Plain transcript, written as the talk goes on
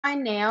my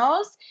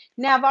nails.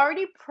 Now I've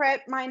already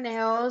prepped my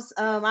nails.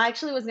 I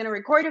actually was gonna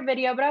record a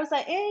video, but I was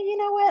like, you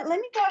know what? Let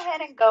me go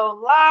ahead and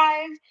go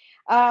live.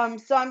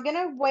 So I'm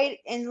gonna wait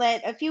and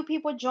let a few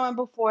people join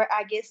before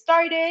I get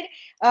started.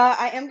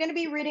 I am gonna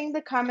be reading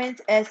the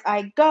comments as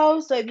I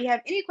go. So if you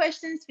have any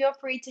questions, feel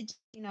free to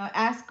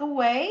ask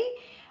away.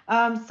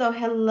 So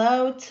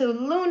hello to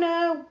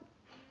Luna.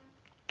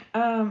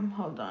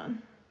 Hold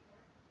on.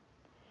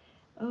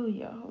 Oh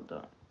yeah, hold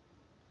on.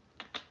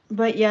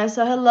 But yeah,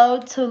 so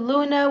hello to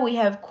Luna. We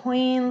have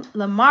Queen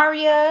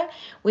Lamaria.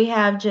 We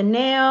have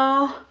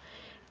Janelle,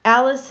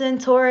 Allison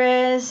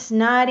Torres,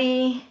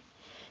 Nadi.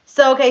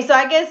 So okay, so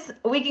I guess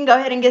we can go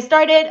ahead and get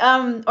started.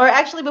 Or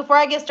actually before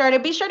I get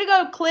started, be sure to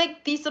go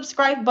click the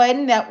subscribe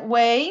button that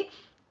way.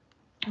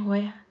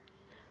 Wait.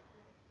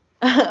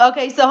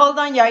 Okay, so hold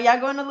on, y'all.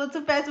 Y'all going a little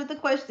too fast with the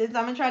questions.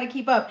 I'm gonna try to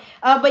keep up.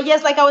 But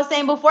yes, like I was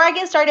saying, before I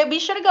get started, be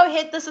sure to go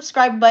hit the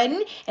subscribe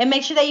button and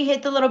make sure that you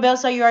hit the little bell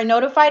so you are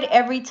notified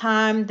every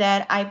time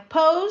that I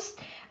post.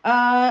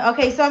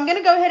 Okay, so I'm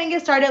gonna go ahead and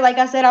get started. Like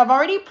I said, I've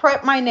already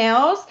prepped my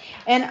nails,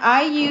 and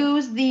I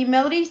use the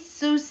Melody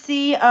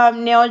Susie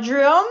nail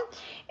drill,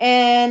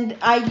 and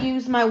I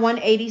use my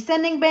 180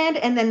 sanding band,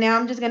 and then now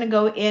I'm just gonna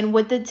go in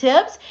with the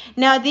tips.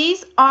 Now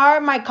these are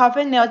my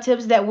coffin nail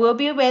tips that will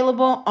be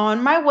available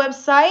on my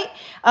website.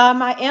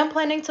 I am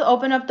planning to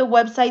open up the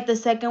website the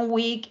second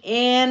week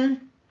in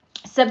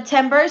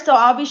September, so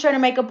I'll be sure to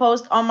make a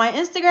post on my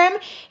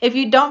Instagram. If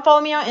you don't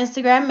follow me on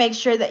Instagram, make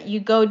sure that you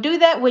go do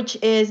that, which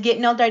is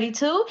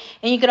getnail32,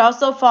 and you could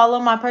also follow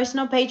my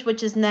personal page,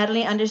 which is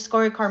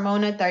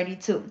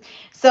Natali_Carmona32.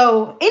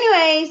 So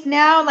anyways,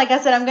 now like I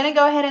said, I'm gonna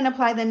go ahead and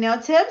apply the nail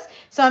tips.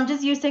 So I'm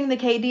just using the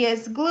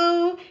KDS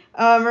glue.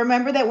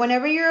 Remember that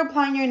whenever you're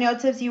applying your nail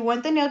tips, you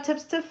want the nail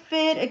tips to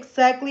fit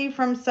exactly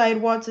from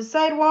sidewall to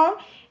sidewall.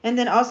 And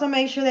then also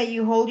make sure that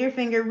you hold your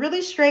finger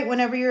really straight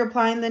whenever you're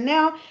applying the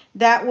nail.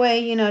 That way,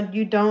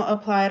 you don't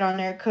apply it on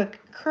there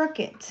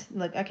crooked.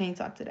 Look, I can't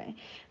talk today.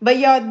 But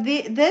y'all,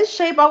 this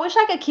shape, I wish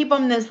I could keep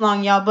them this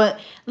long, y'all. But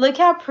look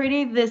how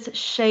pretty this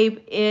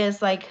shape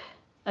is. Like,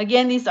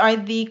 again, these are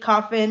the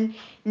coffin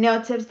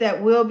nail tips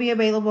that will be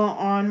available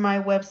on my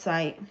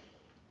website.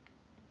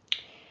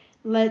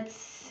 Let's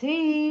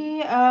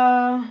see.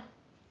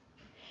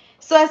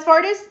 So as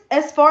far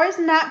as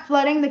not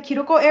flooding the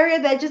cuticle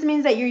area, that just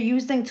means that you're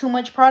using too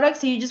much product.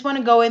 So you just want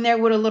to go in there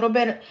with a little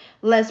bit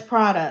less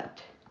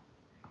product.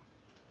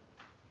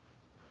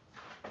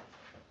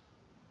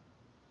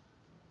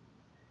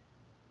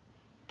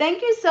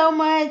 Thank you so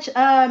much,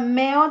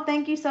 Mel.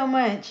 Thank you so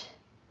much.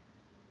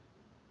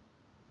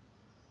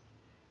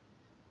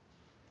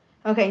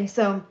 Okay,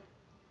 so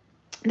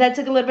that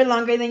took a little bit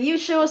longer than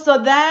usual.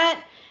 So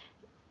that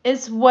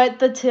is what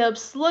the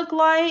tips look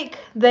like.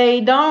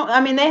 They don't,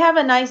 I mean, they have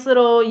a nice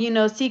little,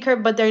 C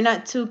curve, but they're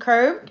not too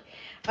curved.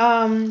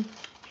 And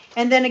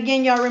then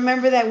again, y'all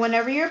remember that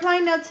whenever you're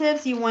applying nail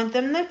tips, you want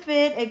them to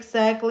fit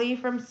exactly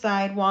from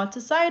sidewall to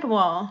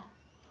sidewall.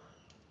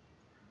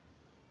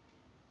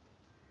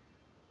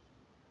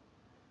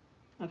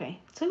 Okay,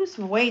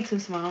 way too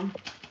small.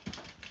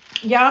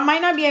 Y'all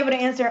might not be able to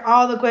answer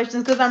all the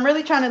questions because I'm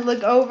really trying to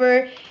look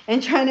over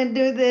and trying to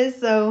do this.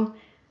 So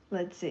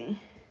let's see.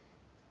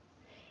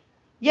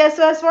 Yeah,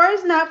 so as far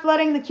as not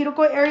flooding the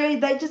cuticle area,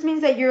 that just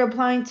means that you're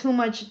applying too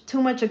much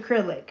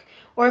acrylic.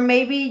 Or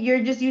maybe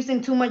you're just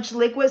using too much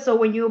liquid, so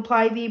when you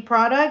apply the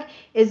product,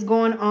 it's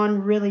going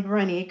on really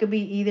runny. It could be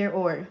either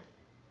or.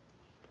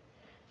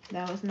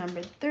 That was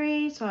number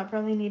 3, so I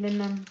probably need a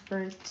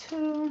number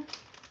 2.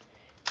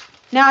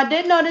 Now, I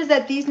did notice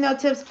that these nail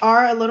tips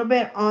are a little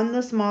bit on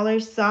the smaller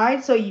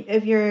side, so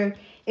if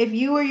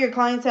you or your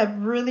clients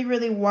have really,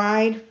 really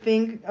wide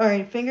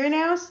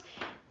fingernails,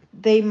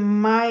 they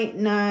might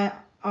not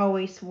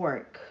always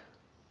work.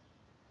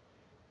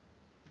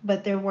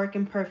 But they're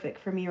working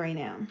perfect for me right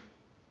now.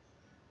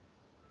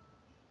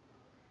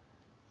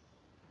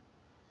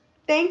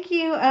 Thank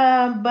you,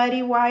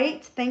 Buddy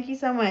White. Thank you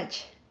so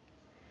much.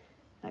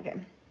 Okay.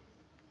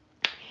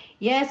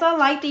 Yes, I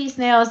like these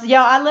nails.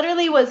 Yo, I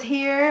literally was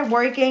here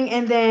working,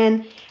 and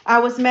then I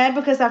was mad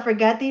because I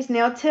forgot these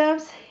nail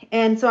tips.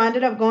 And so I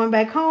ended up going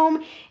back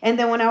home. And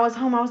then when I was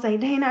home, I was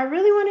like, dang, I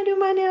really want to do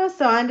my nails.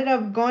 So I ended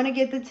up going to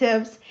get the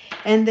tips.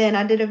 And then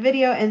I did a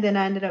video. And then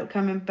I ended up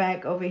coming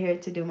back over here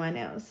to do my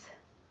nails.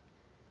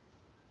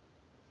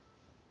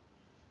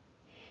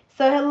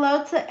 So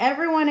hello to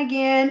everyone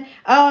again.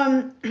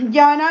 Y'all,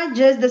 and I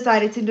just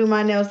decided to do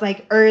my nails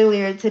like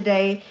earlier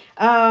today.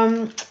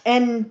 And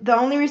the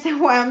only reason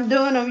why I'm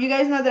doing them, you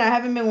guys know that I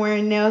haven't been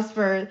wearing nails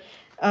for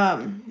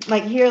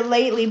like here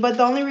lately. But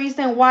the only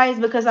reason why is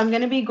because I'm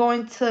gonna be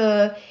going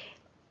to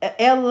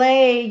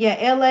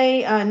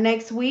LA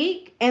next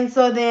week. And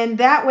so then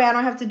that way I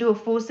don't have to do a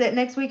full set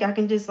next week. I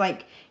can just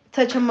like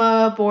touch them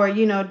up or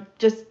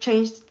just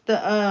change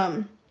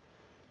the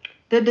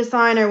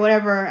design or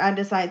whatever I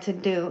decide to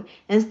do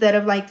instead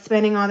of like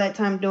spending all that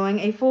time doing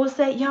a full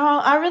set. Y'all,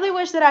 I really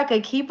wish that I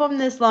could keep them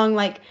this long.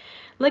 Like,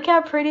 look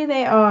how pretty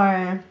they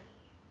are.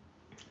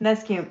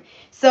 That's cute.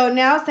 So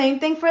now same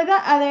thing for the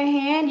other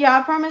hand. Y'all,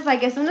 I promise,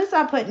 like, as soon as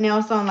I put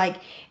nails on, like,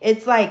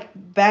 it's like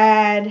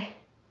bad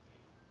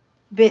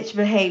bitch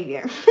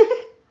behavior.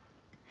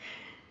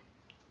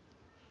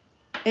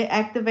 It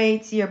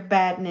activates your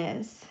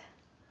badness.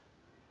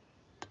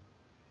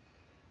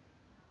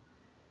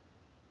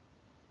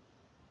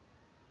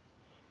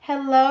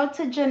 Hello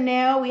to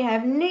Janelle. We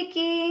have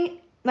Nikki.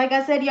 Like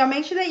I said, y'all,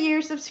 make sure that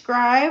you're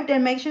subscribed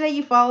and make sure that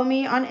you follow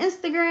me on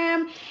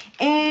Instagram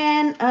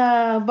and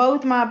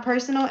both my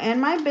personal and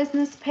my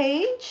business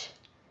page.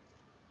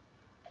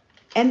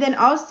 And then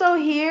also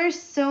here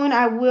soon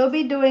I will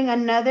be doing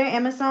another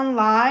Amazon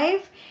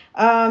Live.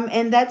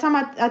 And that time,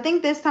 I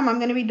think this time I'm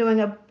going to be doing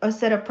a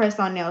set of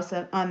press-on nails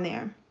on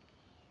there.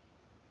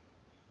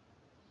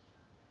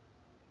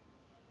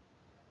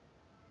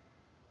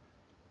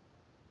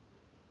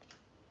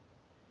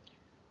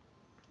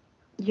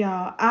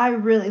 Y'all, I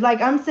really, like,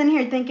 I'm sitting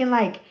here thinking,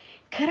 like,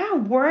 could I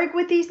work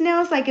with these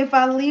nails? Like, if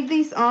I leave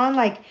these on,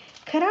 like,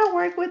 could I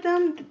work with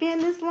them being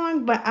this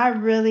long? But I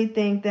really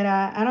think that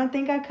I don't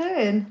think I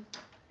could.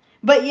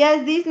 But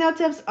yes, these nail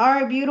tips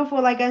are beautiful.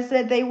 Like I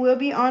said, they will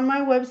be on my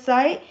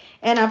website.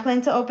 And I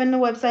plan to open the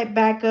website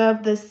back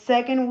up the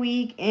second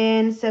week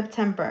in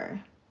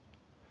September.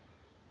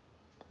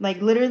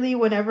 Like, literally,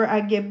 whenever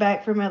I get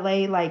back from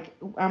LA, like,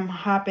 I'm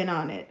hopping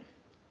on it.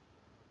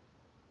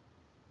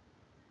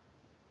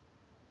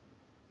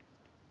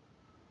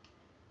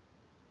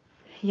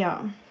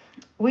 Yeah.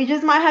 We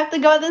just might have to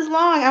go this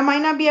long. I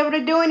might not be able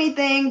to do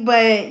anything,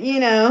 but, you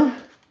know,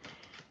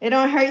 it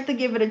don't hurt to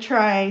give it a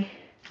try.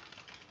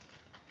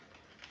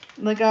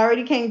 Look, I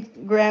already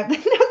can't grab the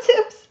nail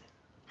tips.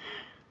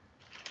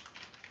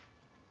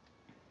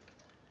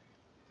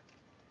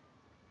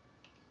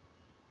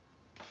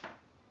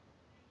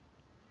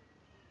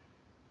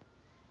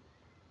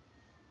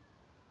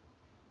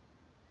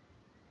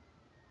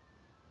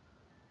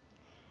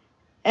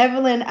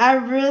 Evelyn, I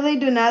really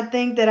do not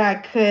think that I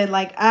could.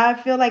 Like, I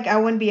feel like I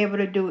wouldn't be able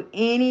to do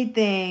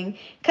anything.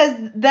 Because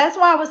that's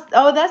why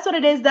that's what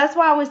it is. That's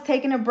why I was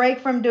taking a break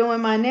from doing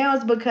my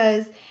nails.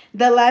 Because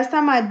the last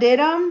time I did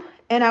them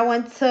and I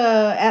went to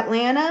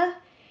Atlanta,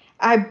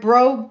 I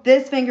broke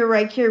this finger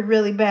right here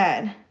really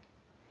bad.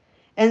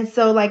 And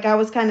so, like, I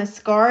was kind of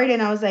scarred.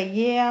 And I was like,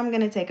 yeah, I'm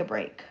going to take a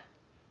break.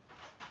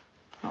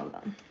 Hold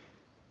on.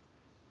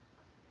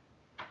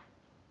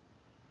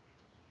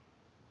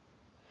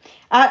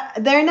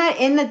 They're not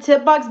in the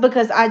tip box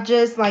because I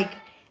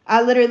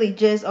literally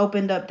just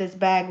opened up this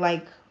bag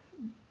like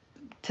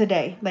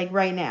today, like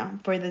right now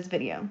for this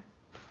video.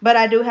 But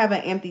I do have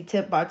an empty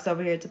tip box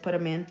over here to put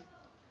them in.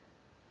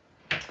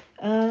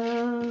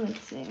 Let's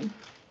see.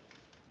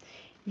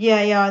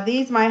 Yeah, y'all,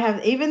 these might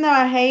have, even though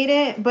I hate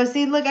it, but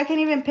see, look, I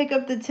can't even pick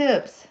up the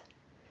tips.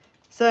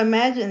 So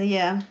imagine,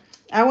 yeah,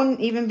 I wouldn't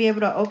even be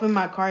able to open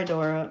my car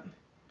door up.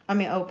 I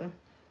mean, open.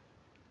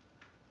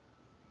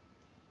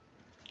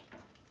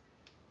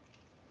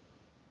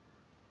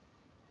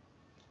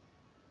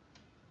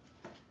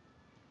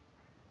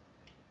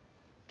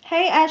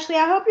 Hey, Ashley,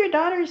 I hope your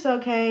daughter's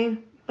okay.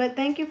 But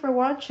thank you for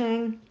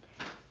watching.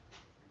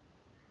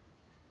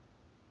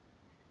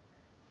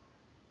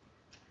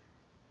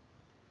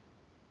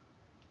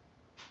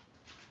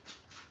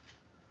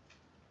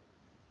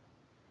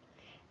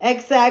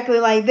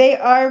 Exactly, like they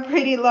are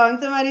pretty long.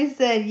 Somebody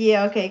said,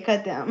 yeah, okay,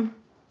 cut them.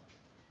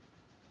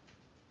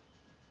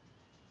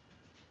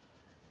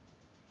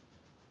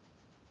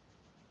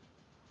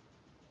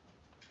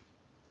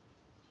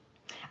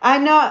 I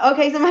know.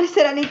 Okay, somebody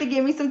said I need to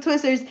give me some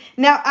twisters.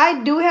 Now,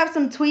 I do have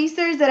some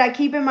tweezers that I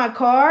keep in my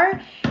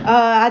car.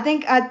 I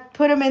think I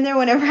put them in there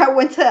whenever I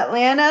went to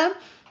Atlanta.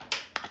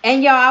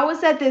 And y'all, I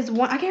was at this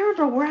one, I can't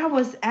remember where I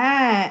was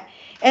at.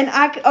 And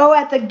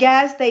at the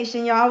gas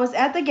station, y'all. I was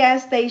at the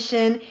gas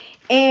station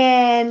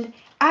and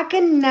I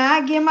could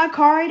not get my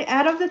card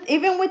out of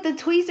even with the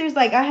tweezers,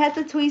 like I had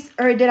the tweezers,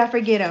 or did I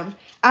forget them?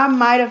 I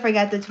might have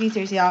forgot the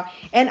tweezers, y'all.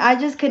 And I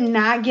just could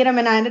not get them.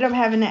 And I ended up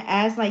having to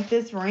ask like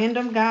this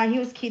random guy. He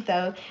was cute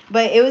though.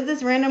 But it was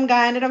this random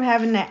guy I ended up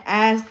having to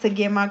ask to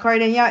get my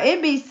card. And y'all,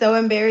 it'd be so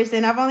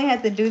embarrassing. I've only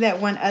had to do that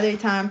one other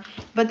time.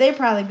 But they'd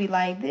probably be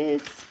like,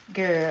 this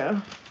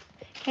girl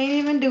can't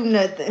even do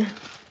nothing.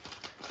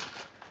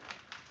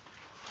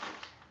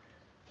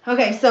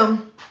 Okay, so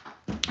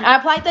I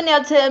applied the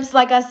nail tips.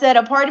 Like I said,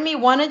 a part of me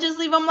want to just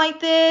leave them like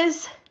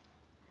this.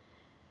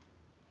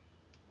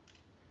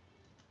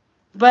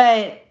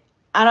 But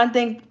I don't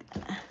think,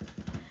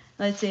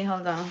 let's see,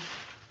 hold on.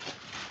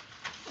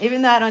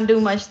 Even though I don't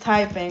do much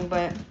typing,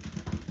 but.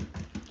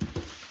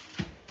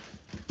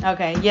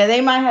 Okay, yeah,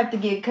 they might have to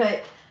get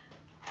cut.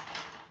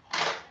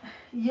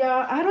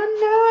 Yeah, I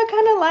don't know. I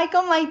kind of like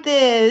them like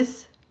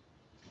this.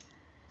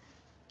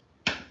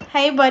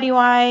 Hey, Buddy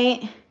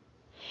White.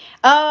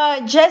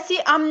 Jesse,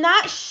 I'm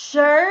not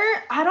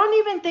sure. I don't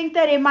even think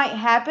that it might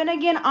happen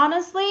again,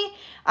 honestly.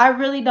 I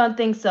really don't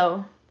think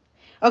so.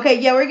 Okay,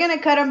 yeah, we're going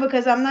to cut them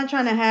because I'm not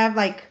trying to have,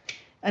 like,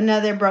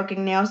 another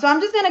broken nail. So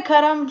I'm just going to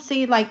cut them,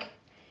 see, like,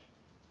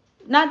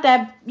 not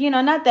that,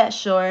 not that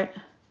short.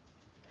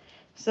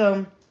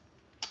 So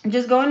I'm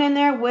just going in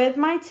there with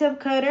my tip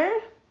cutter.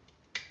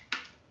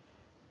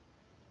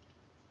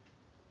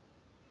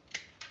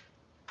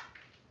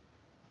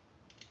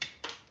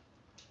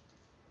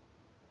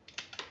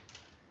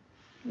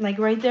 Like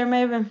right there,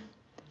 maybe.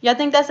 Y'all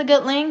think that's a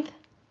good length?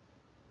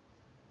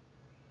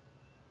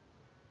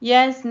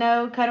 Yes,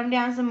 no, cut them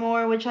down some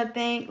more. What y'all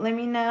think? Let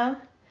me know.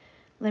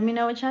 Let me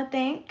know what y'all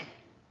think.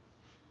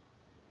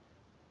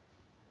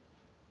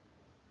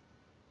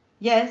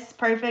 Yes,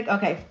 perfect.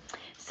 Okay.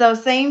 So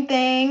same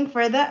thing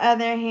for the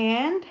other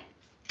hand.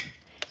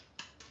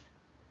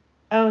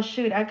 Oh,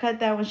 shoot. I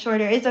cut that one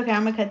shorter. It's okay.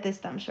 I'm going to cut this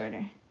thumb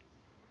shorter.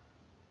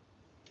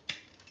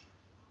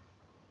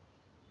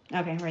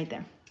 Okay, right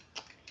there.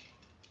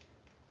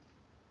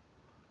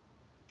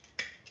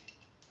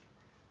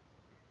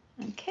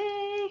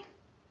 Okay.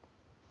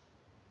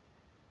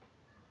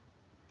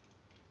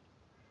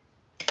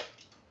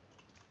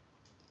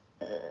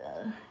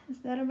 Is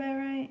that about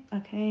right?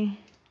 Okay.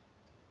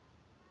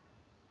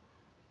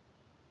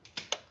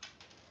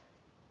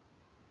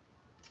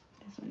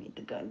 This one needs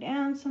to go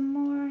down some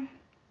more.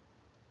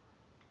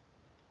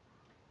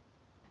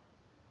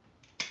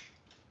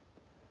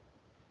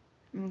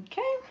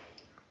 Okay.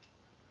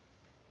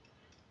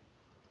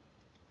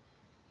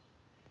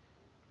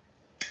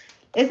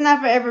 It's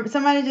not for every.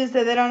 Somebody just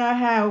said they don't know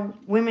how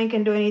women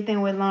can do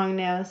anything with long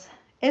nails.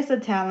 It's a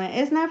talent.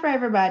 It's not for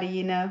everybody,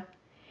 you know.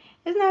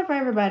 It's not for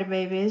everybody,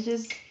 baby. It's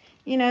just,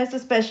 you know, it's a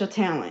special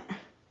talent.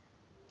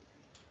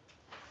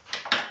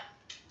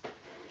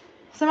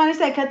 Somebody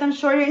said cut them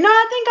shorter. No,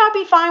 I think I'll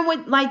be fine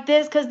with like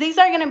this because these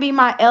are going to be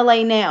my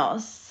LA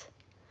nails.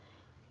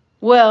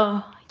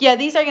 Well, yeah,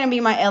 these are going to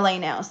be my LA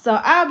nails. So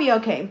I'll be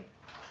okay.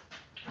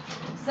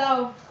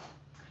 So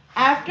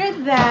after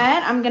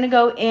that, I'm going to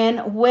go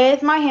in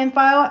with my hand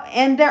file.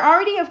 And they're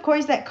already, of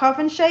course, that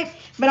coffin shape.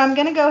 But I'm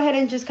going to go ahead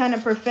and just kind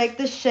of perfect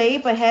the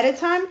shape ahead of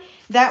time.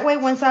 That way,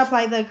 once I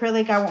apply the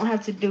acrylic, I won't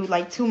have to do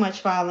like too much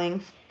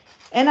filing.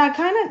 And I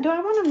kind of, do I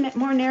want them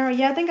more narrow?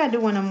 Yeah, I think I do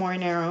want them more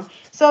narrow.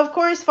 So, of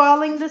course,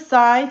 following the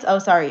sides. Oh,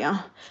 sorry,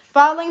 y'all.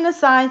 Following the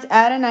sides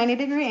at a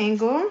 90-degree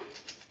angle.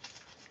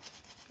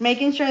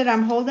 Making sure that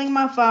I'm holding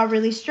my file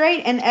really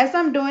straight. And as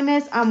I'm doing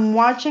this, I'm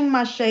watching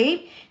my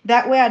shape.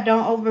 That way I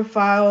don't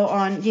overfile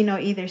on, you know,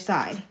 either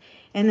side.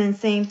 And then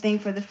same thing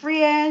for the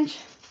free edge.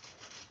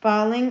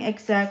 Filing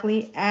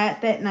exactly at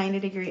that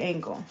 90-degree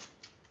angle.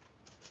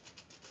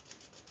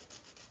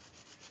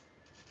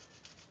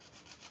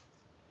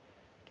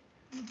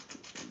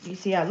 You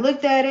see, I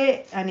looked at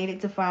it. I needed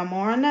to file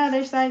more on the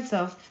other side.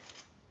 So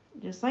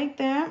just like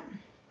that.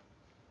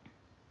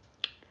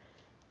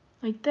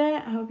 Like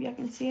that. I hope y'all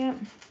can see it.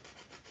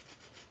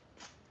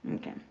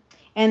 Okay.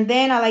 And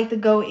then I like to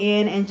go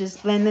in and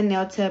just blend the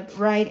nail tip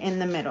right in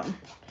the middle,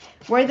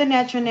 where the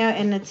natural nail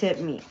and the tip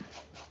meet.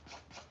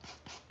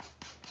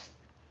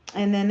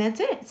 And then that's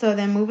it. So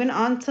then moving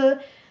on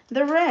to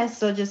the rest.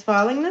 So just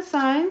following the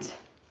signs.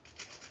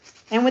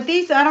 And with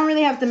these, I don't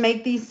really have to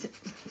make these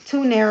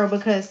too narrow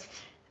because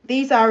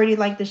these are already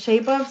like the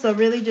shape of. So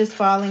really just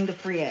following the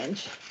free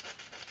edge.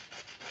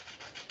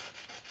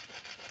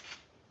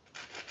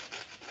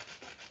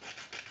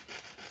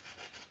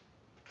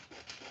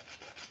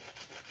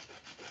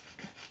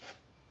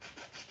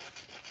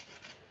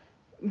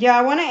 Yeah,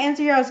 I want to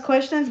answer y'all's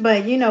questions,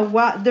 but you know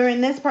what?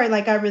 During this part,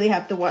 like I really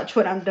have to watch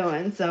what I'm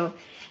doing. So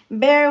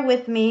bear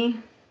with me.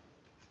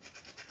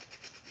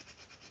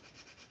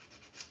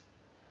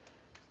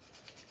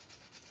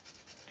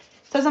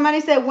 So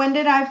somebody said, when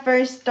did I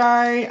first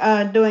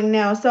start doing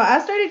nails? So I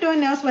started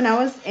doing nails when I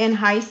was in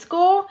high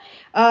school.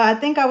 I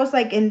think I was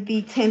like in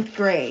the 10th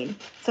grade.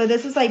 So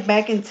this is like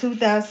back in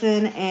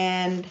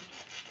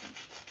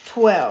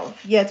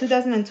 2012. Yeah,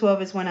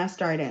 2012 is when I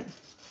started.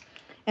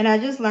 And I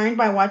just learned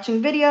by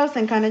watching videos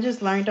and kind of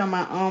just learned on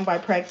my own by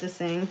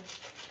practicing.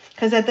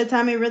 Because at the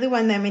time, it really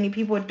wasn't that many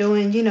people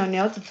doing, you know,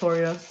 nail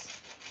tutorials.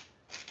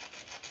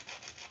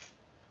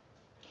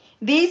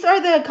 These are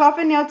the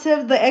coffin nail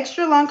tips, the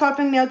extra long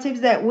coffin nail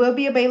tips that will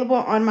be available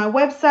on my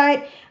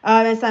website.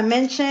 As I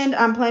mentioned,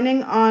 I'm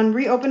planning on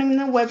reopening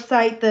the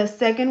website the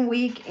second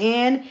week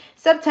in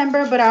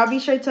September, but I'll be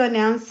sure to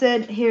announce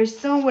it here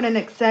soon with an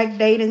exact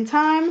date and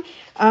time.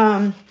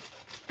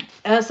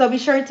 So be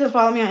sure to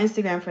follow me on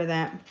Instagram for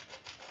that.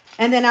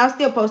 And then I'll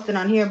still post it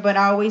on here, but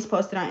I always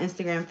post it on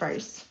Instagram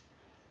first.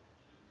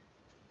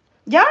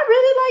 Y'all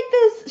really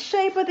like this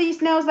shape of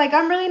these nails. Like,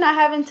 I'm really not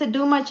having to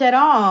do much at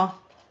all.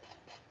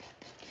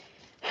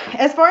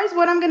 As far as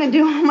what I'm going to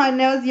do on my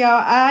nails,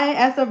 y'all,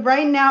 as of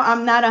right now,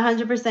 I'm not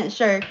 100%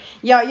 sure.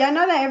 Y'all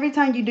know that every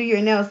time you do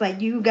your nails,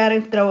 like, you got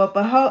to throw up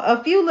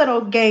a few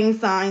little gang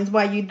signs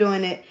while you're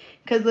doing it.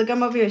 Because, look,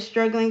 I'm over here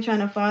struggling trying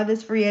to follow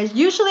this free edge.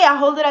 Usually, I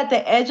hold it at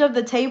the edge of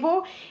the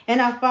table, and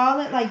I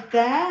follow it like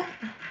that.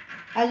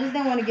 I just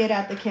didn't want to get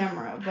out the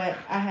camera, but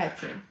I had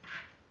to.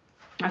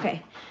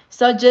 Okay,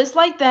 so just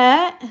like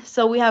that.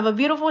 So we have a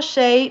beautiful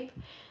shape.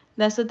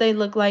 That's what they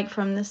look like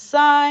from the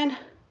side.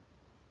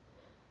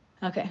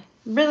 Okay,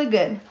 really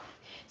good.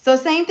 So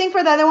same thing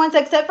for the other ones,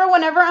 except for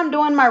whenever I'm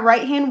doing my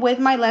right hand with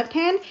my left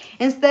hand,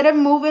 instead of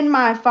moving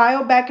my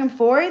file back and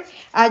forth,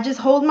 I just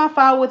hold my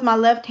file with my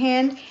left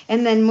hand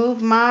and then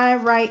move my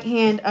right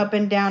hand up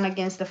and down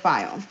against the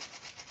file.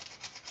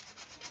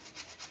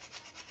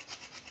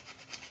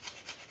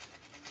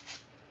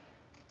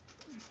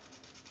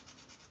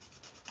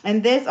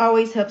 And this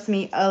always helps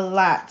me a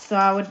lot. So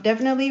I would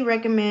definitely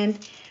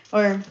recommend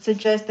or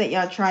suggest that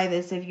y'all try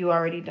this if you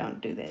already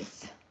don't do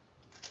this.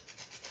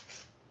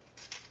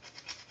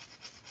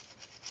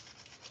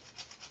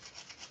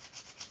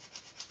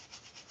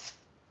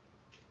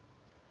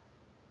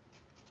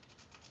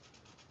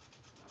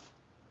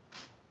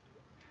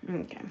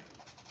 Okay.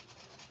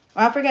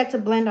 Well, I forgot to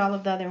blend all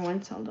of the other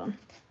ones. Hold on.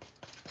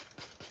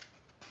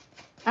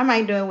 I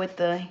might do it with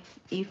the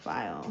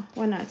e-file.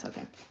 Well, no, it's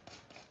okay.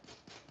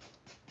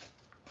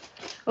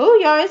 Oh,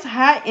 y'all, it's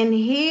hot in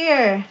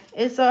here.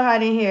 It's so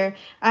hot in here.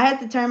 I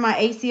had to turn my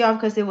AC off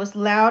because it was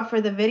loud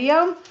for the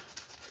video.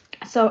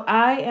 So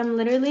I am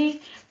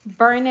literally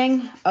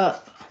burning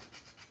up.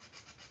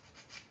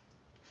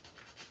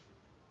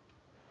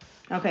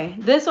 Okay,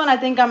 this one I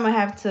think I'm going to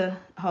have to,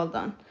 hold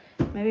on.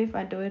 Maybe if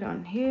I do it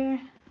on here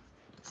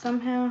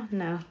somehow.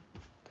 No.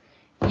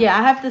 Yeah,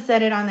 I have to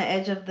set it on the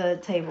edge of the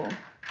table.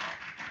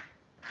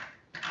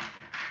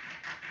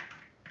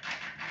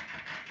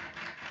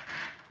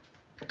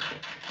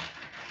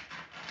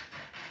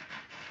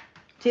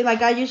 See,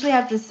 like I usually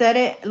have to set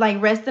it, like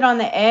rest it on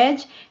the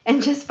edge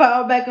and just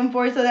file back and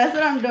forth. So that's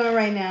what I'm doing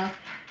right now.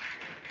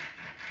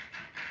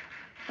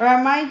 Or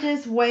I might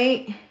just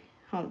wait.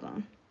 Hold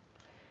on.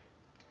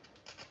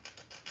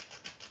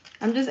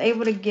 I'm just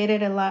able to get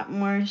it a lot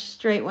more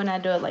straight when I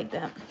do it like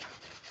that.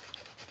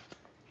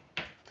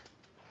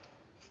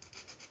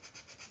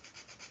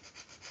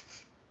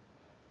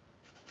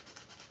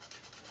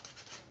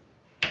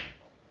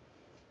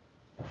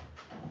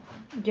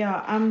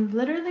 Yeah, I'm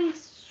literally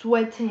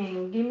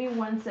sweating. Give me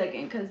 1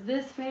 second because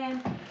this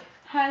fan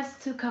has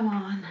to come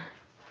on.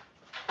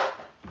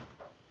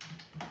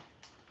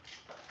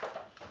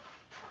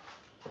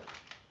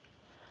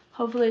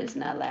 Hopefully it's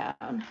not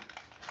loud.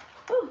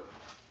 Whew.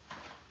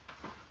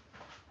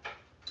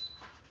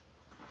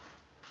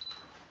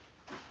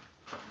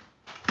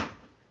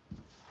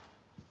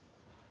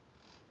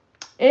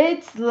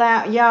 It's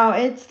loud, y'all.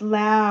 It's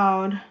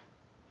loud.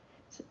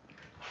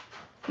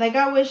 Like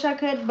I wish I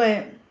could,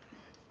 but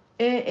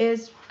it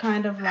is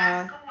kind of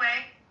loud.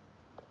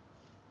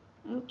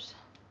 Oops.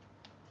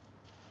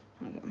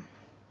 Okay.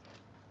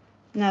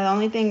 Now the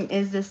only thing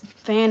is this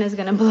fan is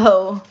gonna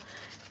blow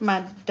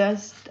my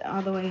dust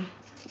all the way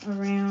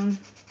around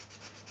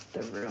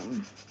the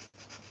room.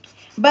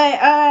 But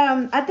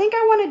I think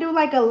I want to do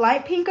like a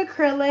light pink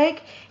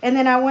acrylic, and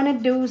then I want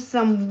to do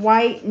some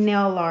white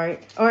nail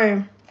art.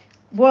 Or,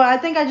 well, I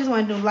think I just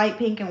want to do light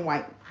pink and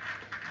white,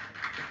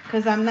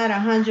 because I'm not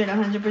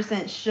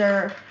 100%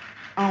 sure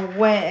on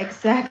what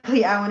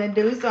exactly I want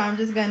to do. So I'm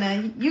just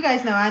gonna, you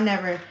guys know I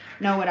never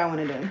know what I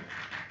want to do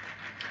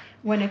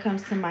when it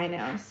comes to my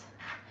nails.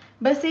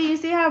 But see, you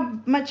see how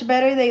much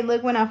better they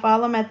look when I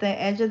file them at the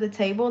edge of the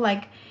table?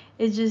 Like,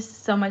 it's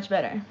just so much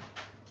better.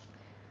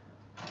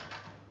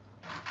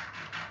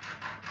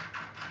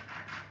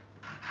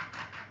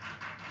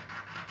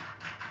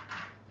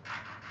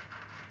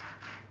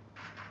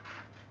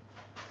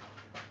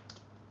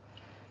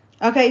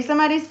 Okay,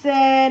 somebody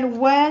said,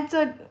 what's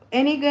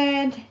any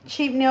good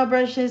cheap nail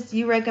brushes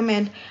you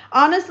recommend?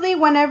 Honestly,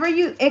 whenever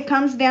it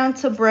comes down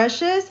to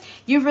brushes,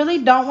 you really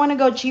don't want to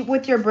go cheap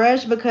with your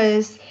brush,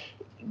 because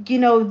you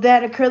know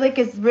that acrylic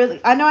is really,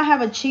 I know I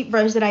have a cheap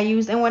brush that I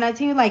use, and when I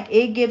tell you, like,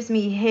 it gives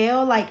me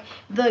hell. Like,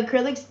 the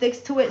acrylic sticks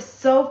to it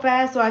so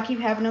fast, so I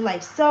keep having to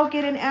like soak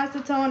it in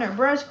acetone or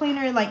brush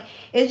cleaner. Like,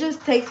 it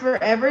just takes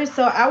forever.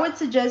 So I would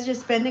suggest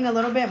just spending a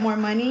little bit more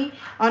money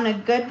on a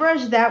good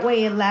brush. That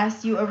way it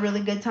lasts you a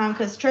really good time.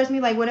 Because trust me,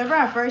 like, whenever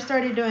I first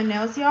started doing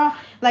nails, y'all,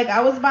 like, I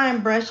was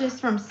buying brushes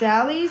from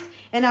Sally's,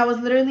 and I was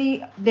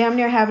literally damn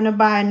near having to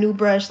buy a new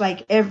brush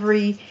like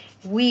every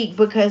week,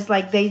 because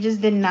like they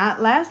just did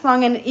not last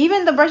long. And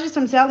even the brushes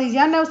from Sally's,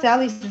 y'all know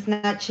Sally's is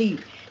not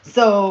cheap.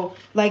 So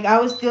like I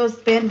was still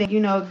spending, you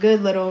know, a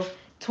good little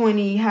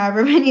 20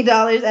 however many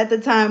dollars at the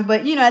time.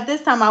 But you know, at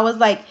this time I was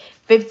like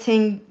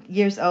 15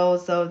 years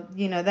old, so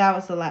you know that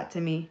was a lot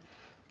to me.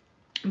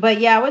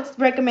 But yeah, I would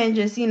recommend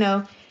just, you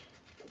know,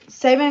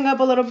 saving up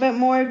a little bit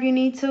more if you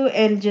need to,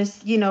 and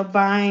just, you know,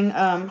 buying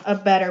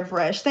a better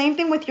brush. Same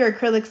thing with your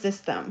acrylic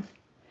system.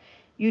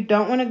 You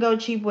don't want to go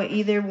cheap with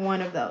either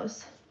one of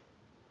those.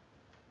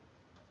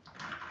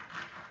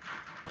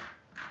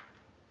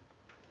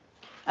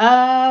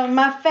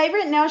 My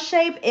favorite nail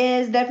shape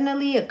is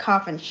definitely a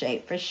coffin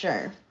shape for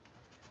sure.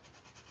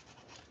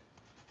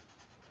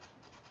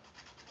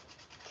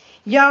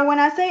 Y'all, when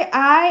I say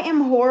I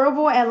am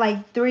horrible at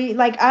like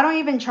I don't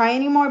even try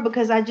anymore,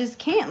 because I just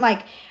can't.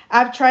 Like,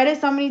 I've tried it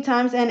so many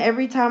times, and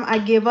every time I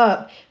give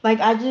up. Like,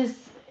 I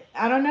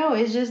don't know.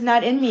 It's just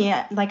not in me.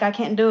 Like, I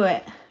can't do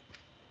it.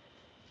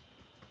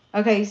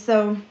 Okay,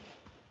 so.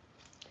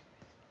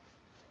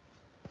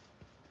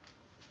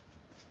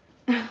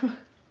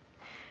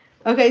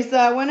 Okay, so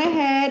I went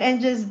ahead and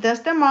just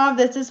dust them off.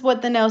 This is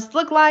what the nails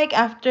look like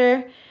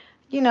after,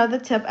 you know, the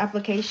tip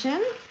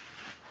application.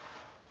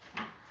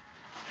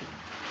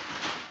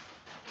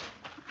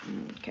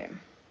 Okay.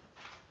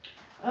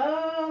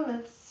 Oh,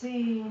 let's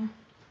see.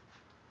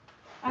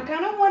 I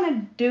kind of want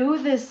to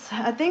do this.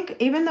 I think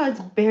even though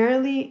it's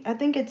barely, I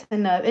think it's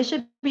enough. It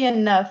should be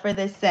enough for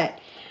this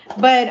set.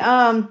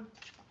 But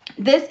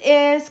this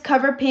is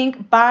Cover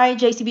Pink by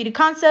JC Beauty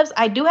Concepts.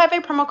 I do have a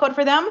promo code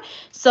for them,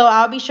 so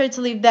I'll be sure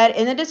to leave that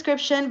in the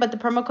description. But the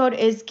promo code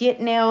is Get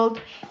Nailed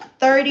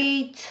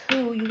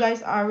 32. You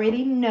guys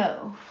already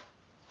know.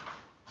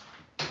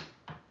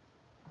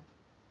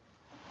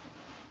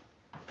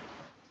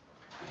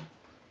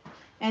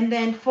 And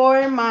then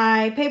for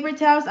my paper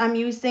towels, I'm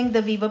using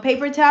the Viva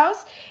paper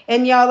towels.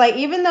 And y'all, like,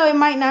 even though it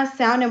might not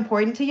sound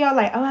important to y'all,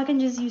 like, oh, I can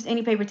just use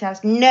any paper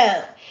towels.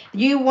 No.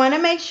 You want to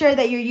make sure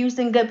that you're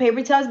using good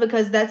paper towels,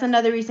 because that's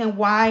another reason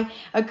why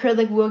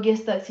acrylic will get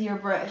stuck to your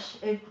brush.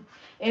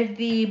 If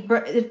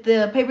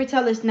the paper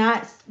towel is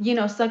not, you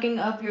know, sucking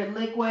up your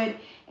liquid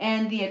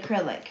and the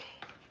acrylic.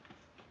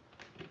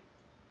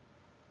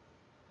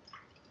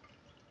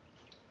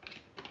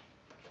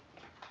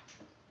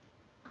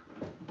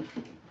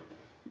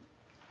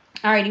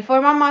 Alrighty, for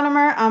my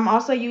monomer, I'm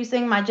also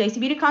using my JC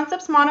Beauty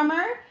Concepts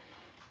monomer.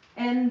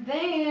 And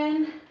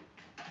then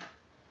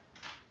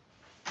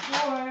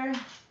for,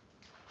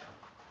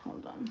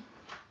 hold on.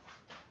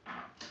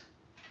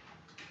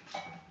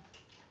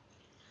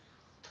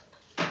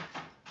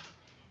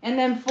 And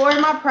then for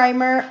my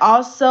primer,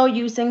 also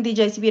using the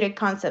JC Beauty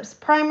Concepts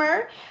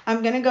primer,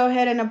 I'm going to go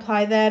ahead and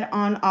apply that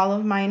on all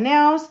of my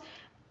nails,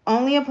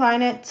 only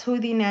applying it to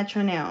the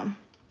natural nail.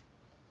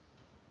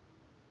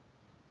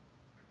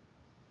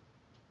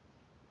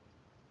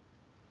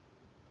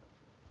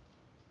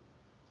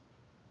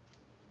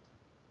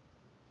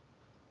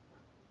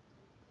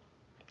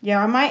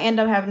 Yeah, I might end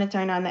up having to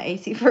turn on the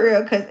AC for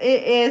real, because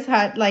it is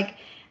hot. Like,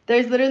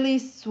 there's literally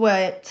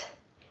sweat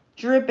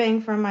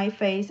dripping from my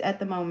face at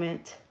the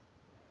moment.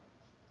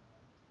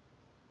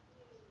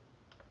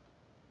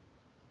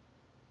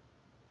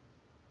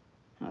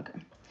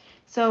 Okay,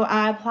 so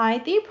I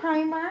applied the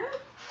primer.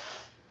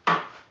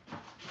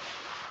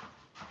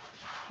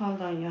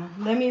 Hold on, y'all.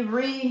 Let me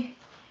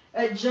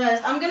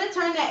readjust. I'm going to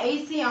turn the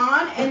AC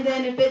on, and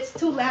then if it's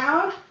too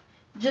loud,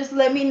 just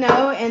let me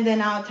know, and then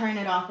I'll turn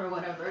it off or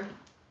whatever.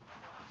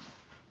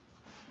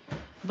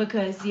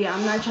 Because, yeah,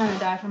 I'm not trying to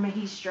die from a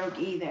heat stroke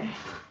either.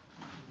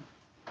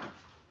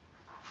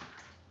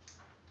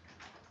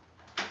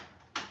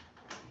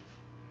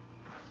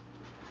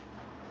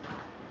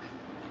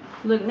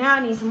 Look, now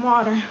I need some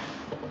water.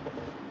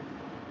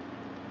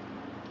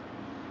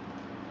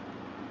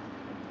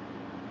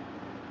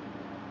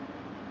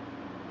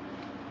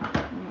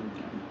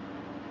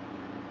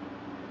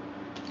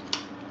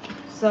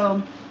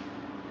 So,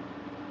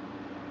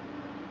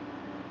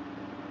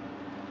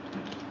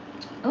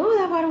 oh,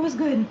 that water was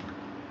good.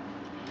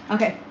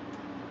 Okay.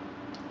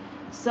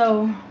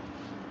 So,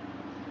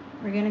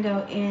 we're going to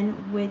go in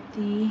with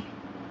the,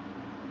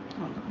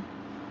 hold on.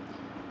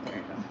 There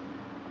we go.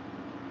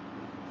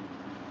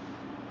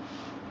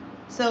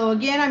 So,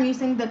 again, I'm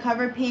using the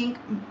Cover Pink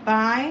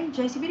by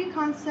JC Beauty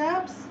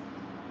Concepts.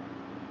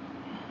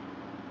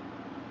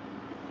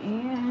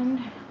 And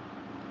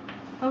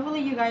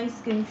hopefully you guys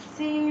can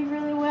see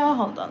really well.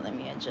 Hold on, let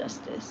me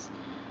adjust this.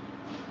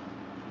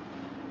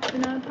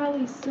 And I'll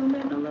probably zoom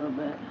in a little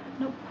bit.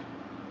 Nope.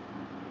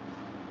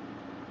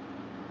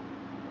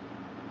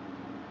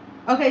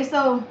 Okay,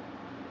 so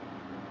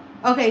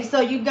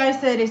you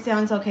guys said it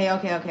sounds okay.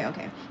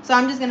 So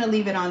I'm just going to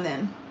leave it on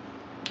then.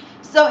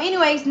 So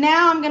anyways,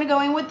 now I'm going to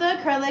go in with the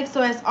acrylic.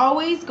 So as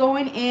always,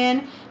 going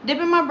in,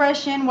 dipping my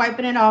brush in,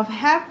 wiping it off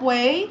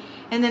halfway,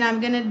 and then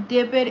I'm going to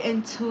dip it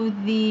into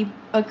the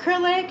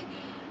acrylic.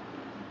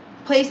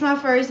 Place my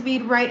first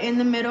bead right in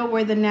the middle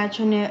where the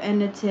natural nail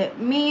and the tip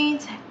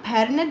meet,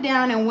 patting it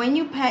down. And when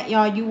you pat,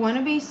 y'all, you want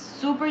to be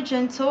super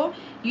gentle.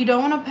 You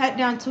don't want to pat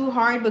down too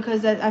hard,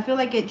 because I feel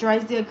like it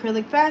dries the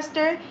acrylic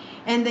faster.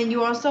 And then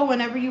you also,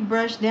 whenever you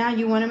brush down,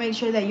 you want to make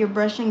sure that you're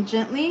brushing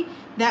gently.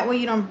 That way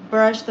you don't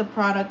brush the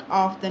product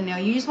off the nail.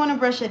 You just want to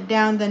brush it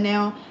down the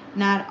nail,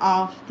 not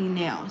off the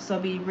nail. So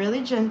be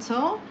really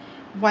gentle,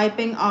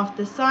 wiping off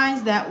the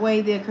sides. That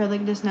way the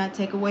acrylic does not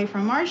take away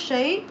from our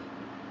shape.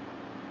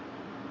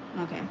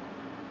 Okay,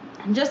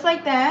 just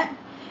like that.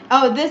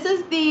 Oh, this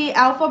is the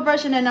Alpha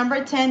brush in the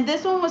number 10.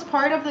 This one was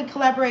part of the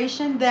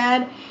collaboration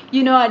that,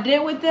 you know, I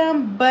did with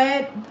them,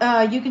 but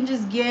you can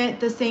just get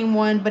the same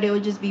one, but it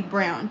would just be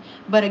brown.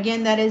 But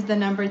again, that is the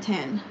number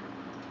 10.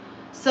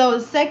 So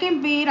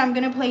second bead, I'm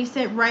going to place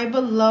it right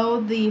below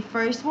the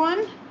first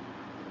one.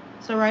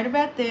 So right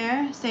about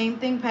there. Same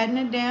thing, patting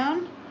it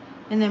down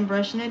and then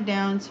brushing it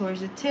down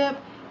towards the tip.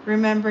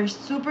 Remember,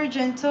 super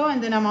gentle.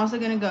 And then I'm also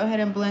going to go ahead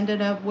and blend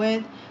it up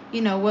with,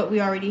 you know, what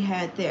we already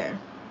had there.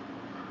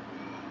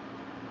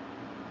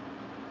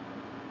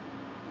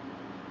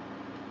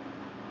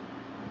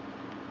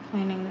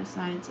 Cleaning the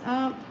sides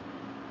up.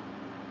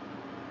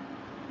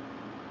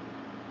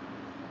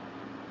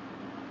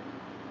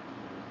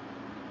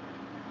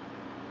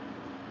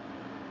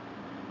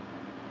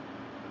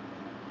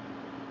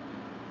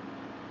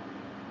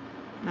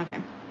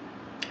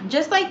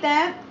 Just like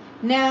that.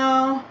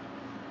 Now,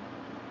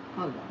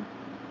 hold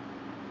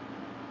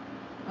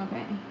on.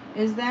 Okay.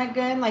 Is that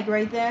good? Like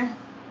right there?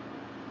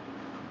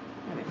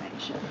 Let me make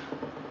sure.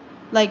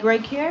 Like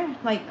right here?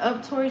 Like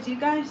up towards you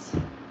guys?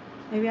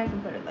 Maybe I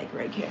can put it like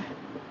right here.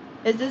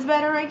 Is this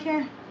better right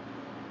here?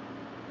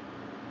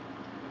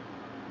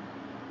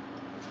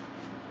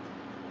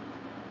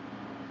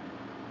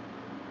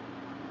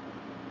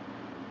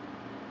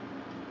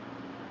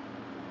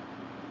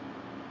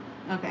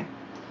 Okay.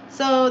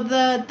 So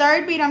the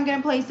third bead, I'm going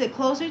to place it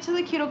closer to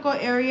the cuticle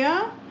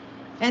area.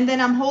 And then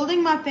I'm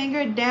holding my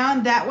finger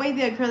down. That way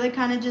the acrylic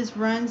kind of just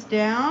runs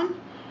down.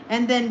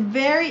 And then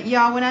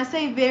y'all, when I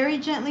say very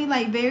gently,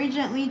 like very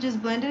gently,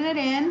 just blending it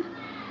in.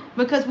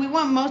 Because we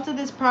want most of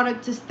this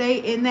product to stay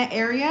in that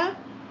area.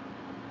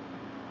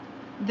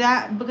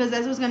 Because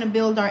that's what's going to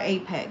build our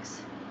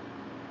apex.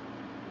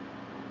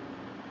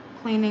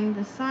 Cleaning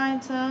the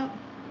sides up.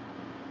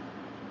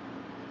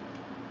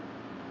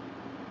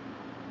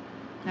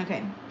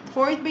 Okay.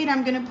 Fourth bead,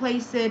 I'm going to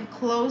place it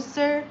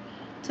closer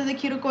to the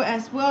cuticle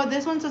as well.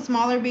 This one's a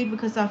smaller bead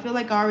because I feel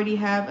like I already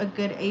have a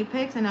good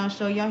apex, and I'll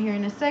show y'all here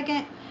in a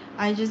second.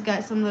 I just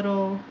got some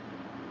little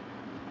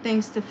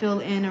things to fill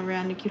in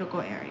around the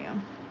cuticle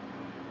area.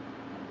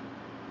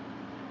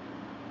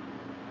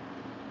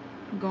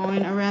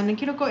 Going around the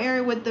cuticle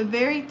area with the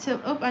very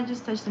tip. Oh, I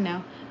just touched the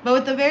nail. But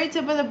with the very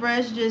tip of the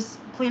brush, just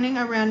cleaning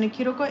around the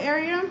cuticle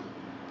area.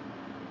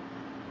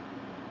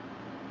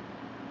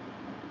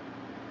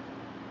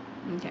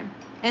 Okay.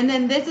 And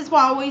then this is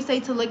why I always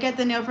say to look at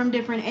the nail from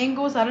different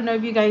angles. I don't know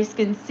if you guys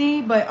can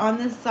see, but on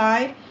this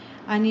side,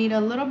 I need a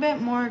little bit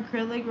more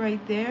acrylic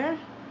right there.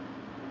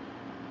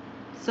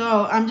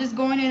 So I'm just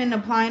going in and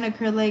applying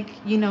acrylic,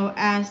 you know,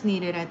 as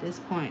needed at this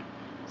point.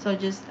 So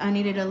I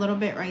needed a little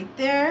bit right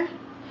there.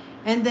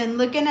 And then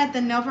looking at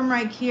the nail from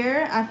right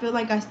here, I feel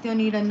like I still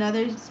need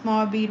another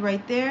small bead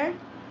right there.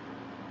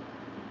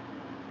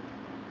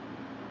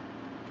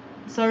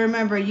 So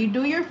remember, you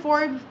do your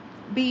 4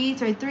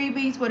 beads or 3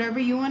 beads, whatever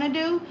you want to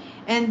do,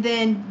 and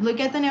then look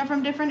at the nail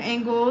from different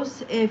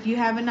angles. If you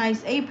have a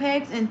nice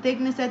apex and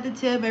thickness at the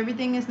tip,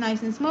 everything is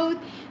nice and smooth,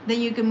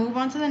 then you can move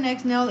on to the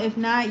next nail. If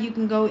not, you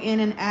can go in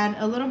and add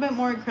a little bit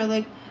more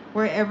acrylic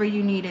wherever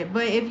you need it.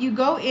 But if you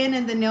go in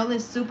and the nail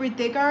is super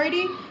thick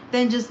already,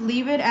 then just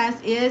leave it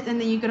as is, and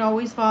then you can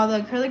always follow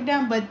the acrylic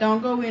down, but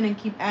don't go in and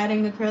keep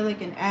adding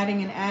acrylic and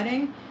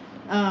adding,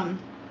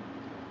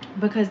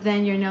 because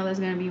then your nail is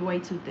going to be way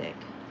too thick.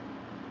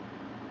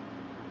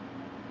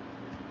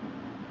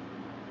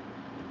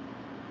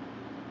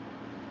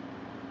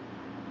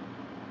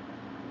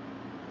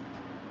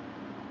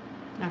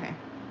 Okay,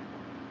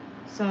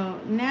 so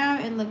now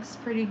it looks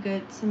pretty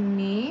good to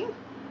me.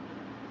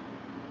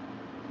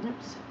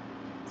 Oops.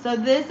 So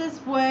this is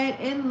what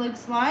it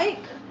looks like.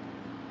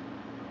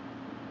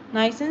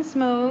 Nice and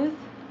smooth.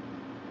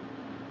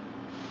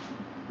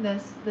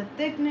 That's the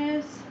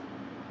thickness.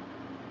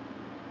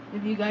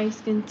 If you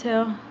guys can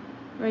tell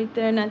right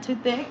there, not too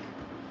thick.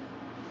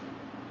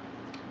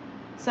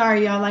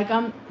 Sorry y'all, like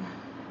I'm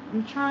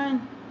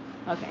trying.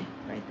 Okay,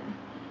 right there.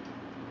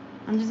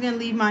 I'm just gonna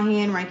leave my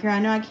hand right here. I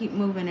know I keep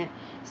moving it.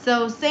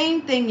 So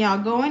same thing,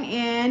 y'all, going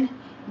in,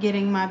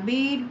 getting my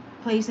bead,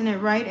 placing it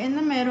right in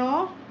the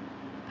middle,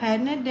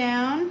 patting it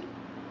down,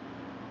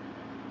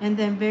 and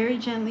then very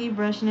gently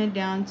brushing it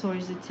down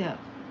towards the tip.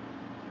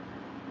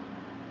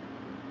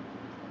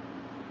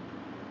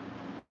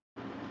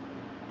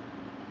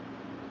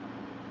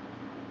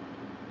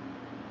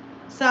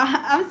 So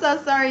I'm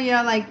so sorry,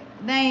 y'all. Like,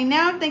 dang,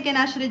 now I'm thinking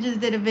I should have just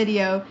did a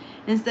video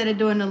instead of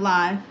doing the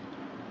live.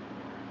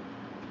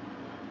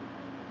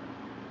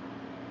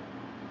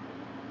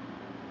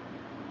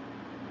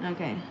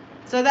 Okay,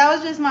 so that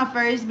was just my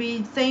first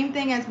bead. Same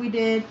thing as we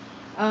did.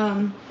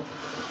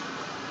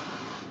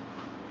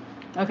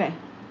 Okay,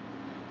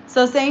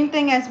 so same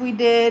thing as we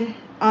did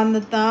on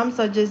the thumb.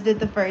 So just did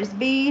the first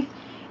bead,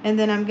 and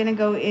then I'm gonna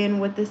go in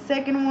with the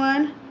second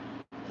one,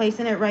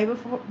 placing it right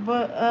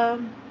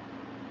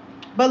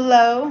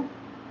below,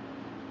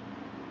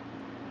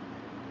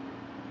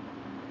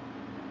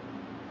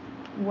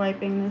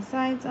 wiping the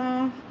sides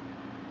off.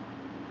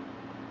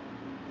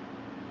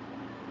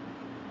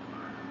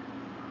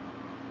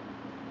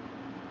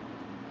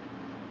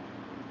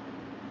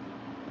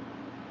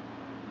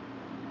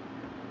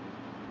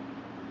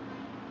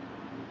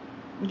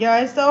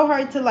 Yeah, it's so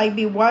hard to like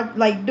be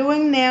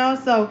doing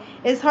nails, so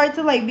it's hard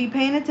to like be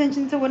paying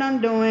attention to what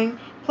I'm doing,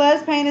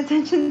 plus paying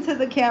attention to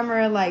the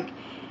camera. Like,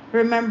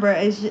 remember,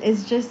 it's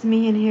just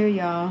me in here,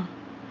 y'all.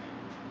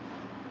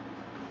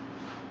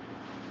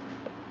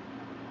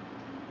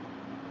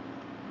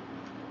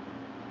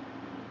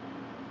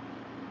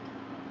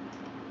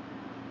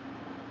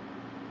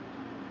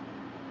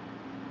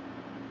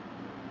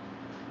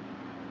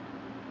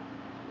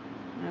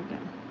 Okay.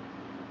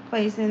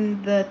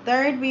 Placing the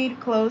third bead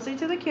closer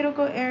to the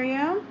cuticle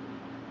area.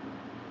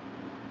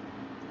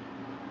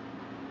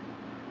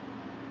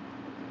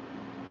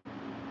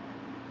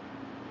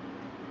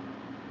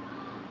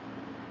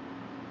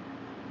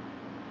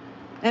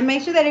 And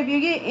make sure that if you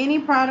get any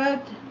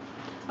product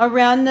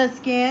around the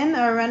skin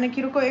or around the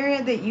cuticle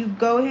area, that you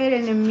go ahead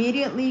and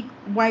immediately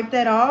wipe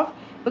that off,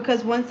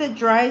 because once it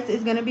dries,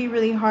 it's going to be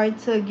really hard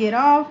to get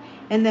off,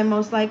 and then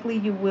most likely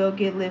you will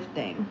get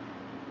lifting.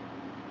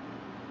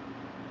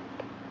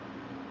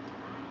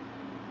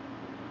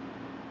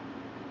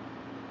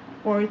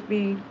 Fourth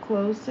bead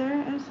closer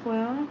as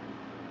well.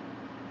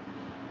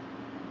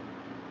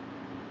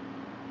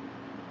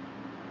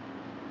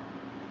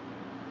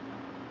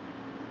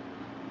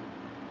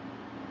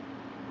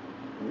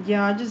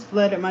 Yeah, I just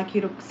flooded my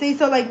cuticle. See,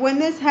 so like when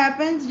this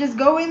happens, just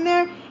go in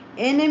there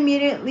and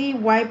immediately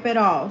wipe it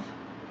off.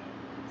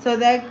 So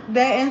that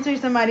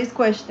answers somebody's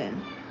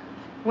question.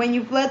 When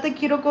you flood the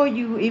cuticle,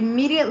 you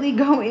immediately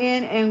go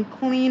in and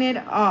clean it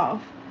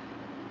off.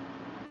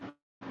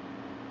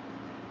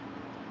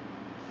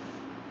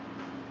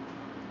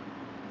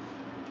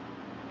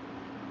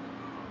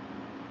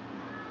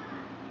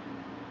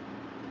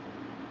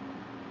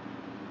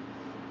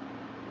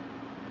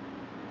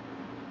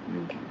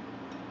 Okay.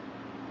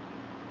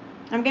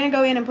 I'm going to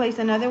go in and place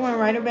another one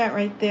right about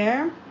right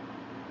there.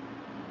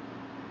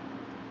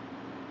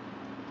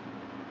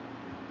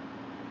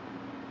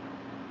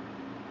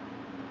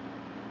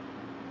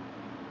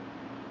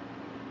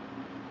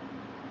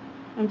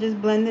 I'm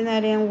just blending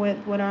that in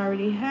with what I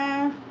already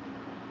have.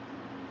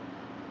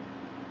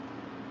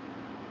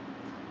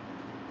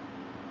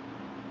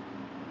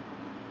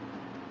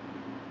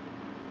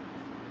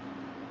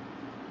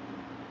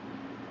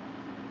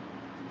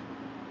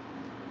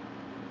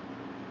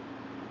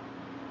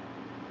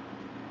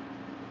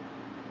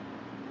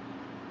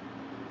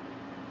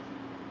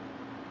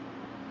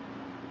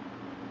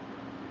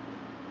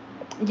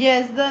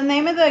 Yes, the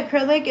name of the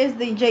acrylic is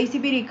the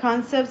JCBD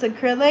Concepts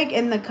Acrylic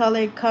in the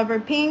color Cover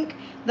Pink.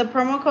 The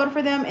promo code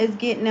for them is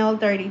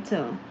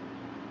GetNail32.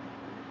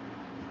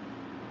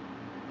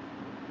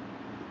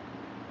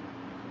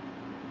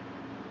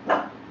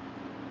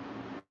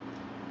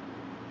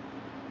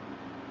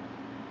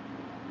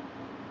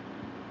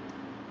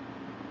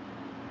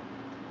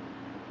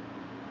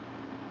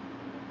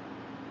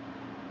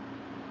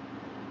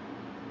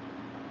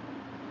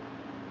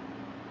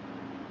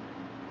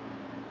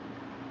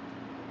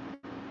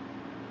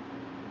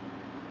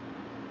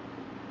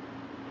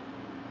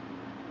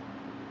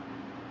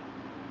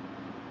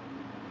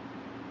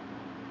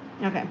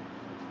 Okay,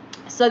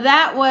 so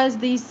that was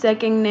the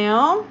second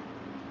nail.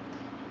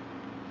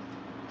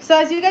 So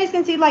as you guys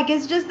can see, like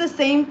it's just the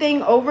same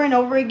thing over and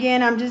over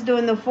again. I'm just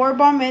doing the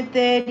 4-ball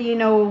method, you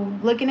know,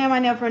 looking at my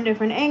nail from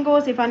different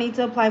angles. If I need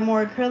to apply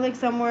more acrylic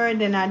somewhere,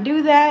 then I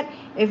do that.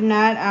 If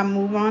not, I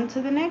move on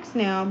to the next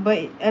nail.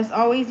 But as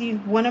always,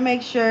 you want to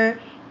make sure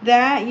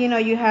that, you know,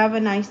 you have a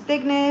nice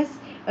thickness,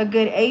 a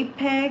good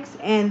apex,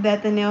 and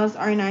that the nails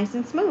are nice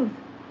and smooth.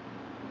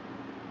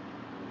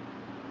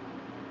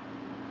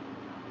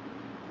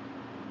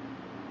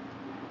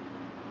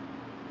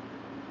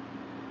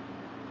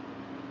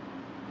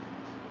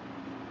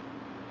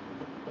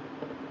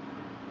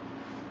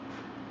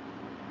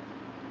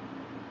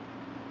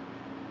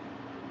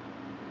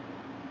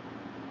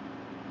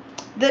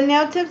 The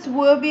nail tips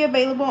will be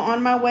available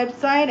on my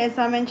website. As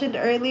I mentioned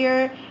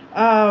earlier,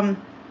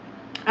 I'm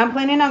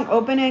planning on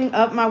opening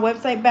up my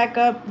website back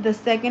up the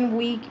second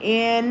week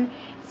in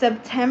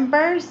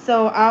September.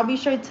 So I'll be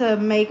sure to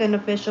make an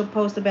official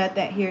post about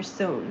that here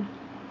soon.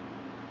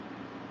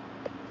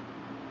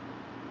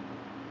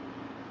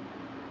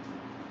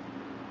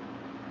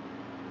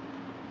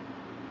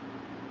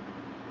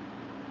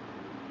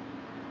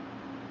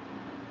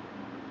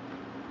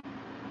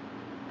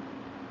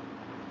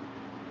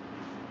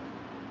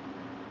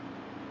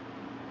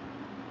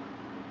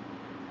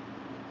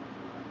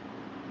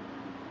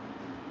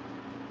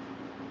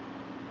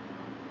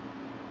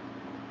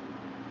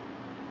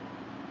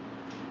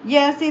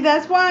 Yeah, see,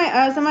 that's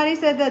why somebody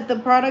said that the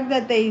product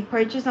that they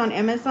purchased on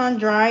Amazon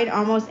dried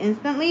almost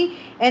instantly.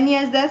 And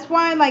yes, that's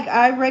why, like,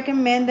 I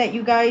recommend that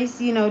you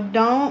guys, you know,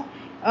 don't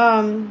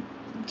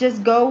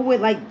just go with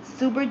like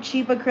super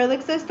cheap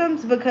acrylic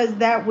systems, because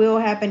that will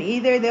happen.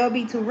 Either they'll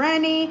be too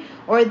runny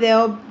or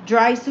they'll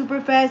dry super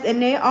fast,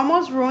 and it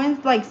almost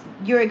ruins like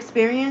your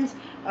experience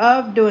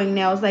of doing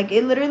nails. Like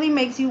it literally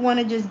makes you want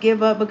to just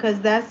give up,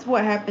 because that's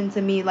what happened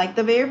to me. Like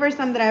the very first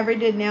time that I ever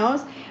did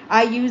nails,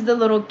 I used the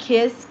little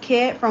Kiss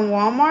kit from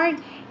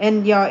Walmart,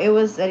 and y'all, it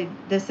was a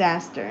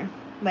disaster.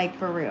 Like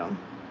for real.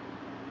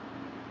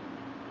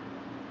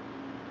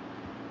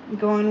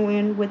 Going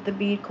in with the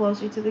bead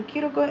closer to the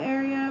cuticle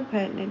area,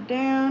 patting it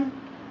down,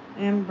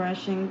 and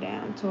brushing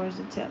down towards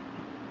the tip.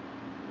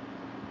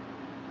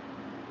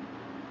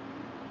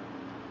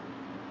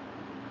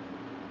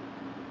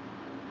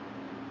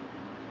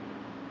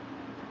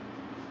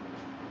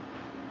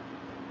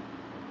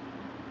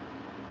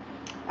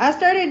 I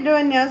started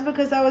doing nails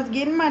because I was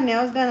getting my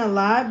nails done a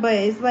lot, but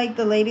it's like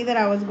the lady that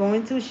I was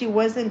going to, she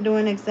wasn't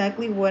doing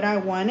exactly what I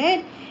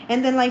wanted.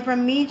 And then like for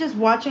me just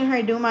watching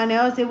her do my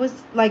nails, it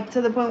was like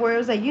to the point where it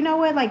was like, you know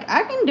what, like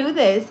I can do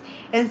this.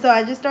 And so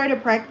I just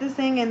started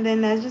practicing, and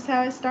then that's just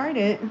how it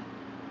started.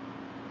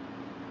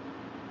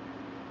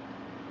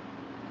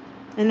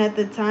 And at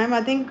the time,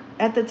 I think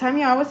at the time,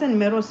 yeah, I was in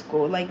middle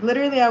school. Like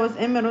literally, I was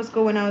in middle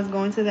school when I was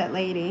going to that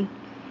lady.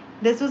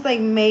 This was like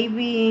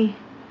maybe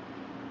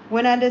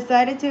when I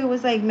decided to, it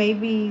was like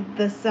maybe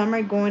the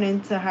summer going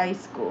into high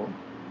school.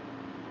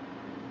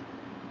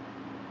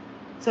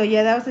 So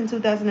yeah, that was in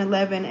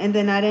 2011, and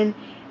then I didn't.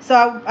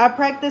 So I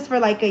practiced for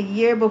like a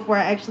year before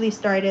I actually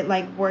started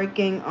like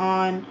working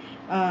on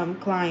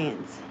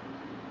clients.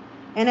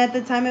 And at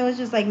the time, it was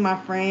just like my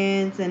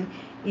friends and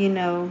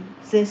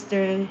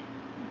sister,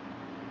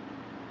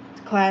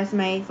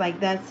 classmates.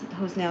 Like that's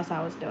whose nails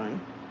I was doing.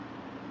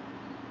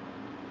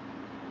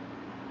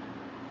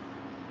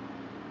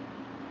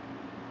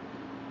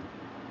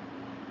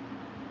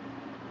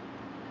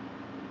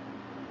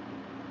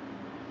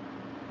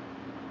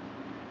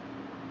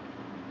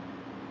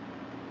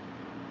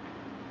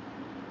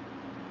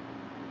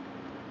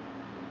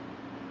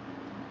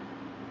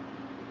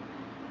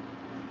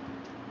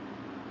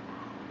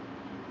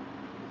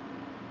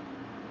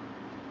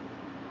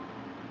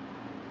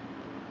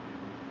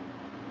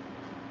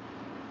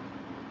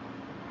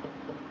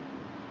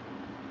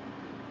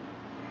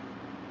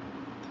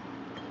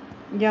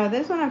 Yeah,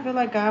 this one I feel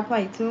like I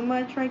applied too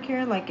much right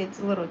here. Like it's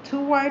a little too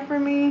wide for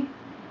me.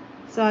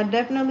 So I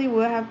definitely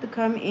will have to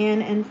come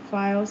in and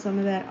file some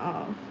of that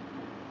off.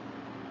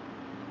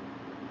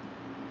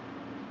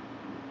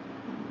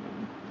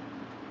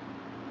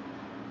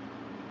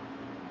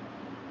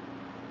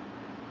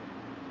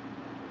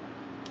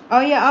 Oh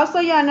yeah, also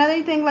yeah,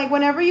 another thing, like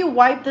whenever you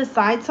wipe the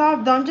sides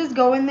off, don't just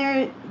go in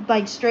there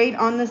like straight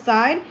on the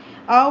side.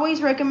 I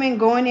always recommend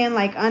going in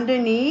like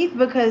underneath,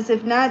 because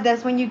if not,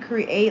 that's when you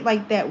create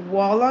like that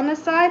wall on the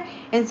side,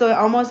 and so it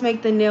almost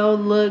make the nail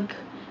look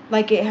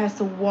like it has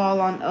a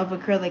wall on of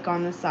acrylic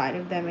on the side,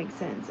 if that makes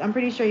sense. I'm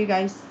pretty sure you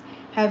guys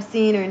have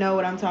seen or know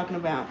what I'm talking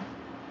about.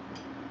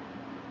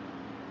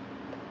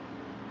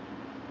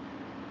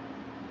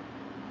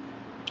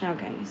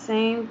 Okay,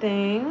 same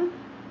thing.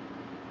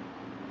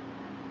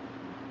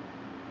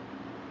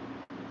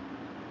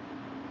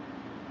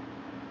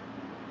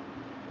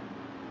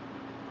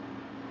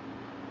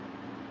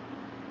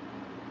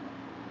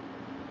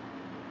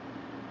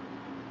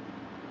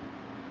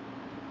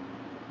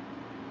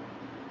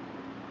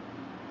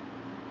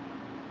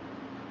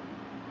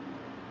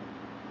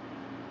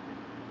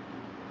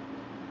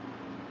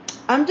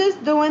 I'm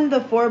just doing the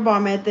 4-bar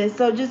method.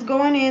 So just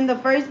going in, the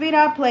first bead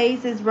I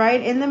place is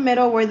right in the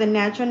middle where the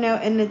natural nail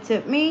and the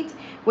tip meet,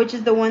 which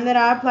is the one that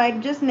I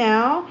applied just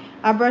now.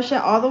 I brush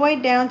it all the way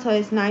down till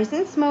it's nice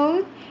and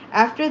smooth.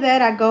 After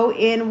that, I go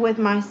in with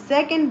my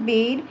second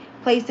bead,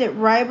 place it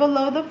right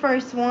below the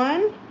first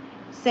one.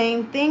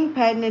 Same thing,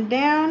 patting it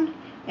down,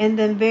 and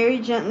then very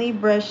gently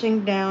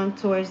brushing down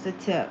towards the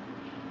tip.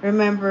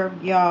 Remember,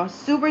 y'all,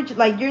 super,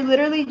 like you're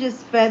literally just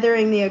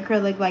feathering the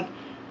acrylic. Like,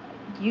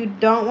 you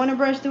don't want to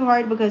brush too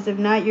hard, because if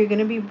not, you're going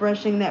to be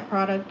brushing that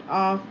product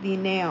off the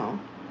nail.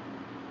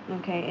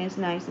 Okay, it's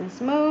nice and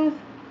smooth.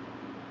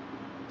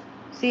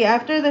 See,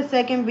 after the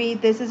second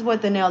bead, this is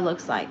what the nail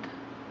looks like.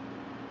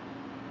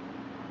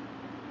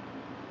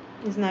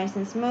 It's nice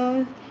and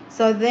smooth.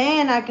 So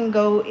then I can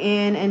go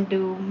in and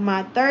do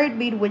my third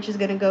bead, which is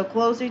going to go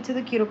closer to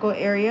the cuticle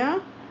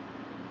area.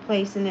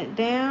 Placing it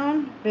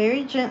down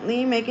very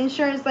gently, making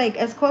sure it's like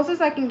as close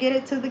as I can get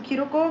it to the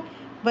cuticle,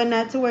 but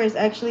not to where it's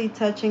actually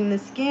touching the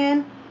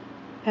skin.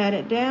 Pat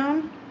it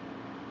down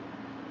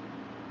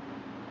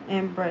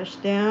and brush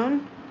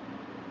down,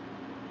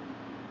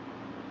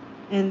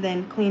 and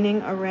then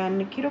cleaning around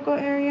the cuticle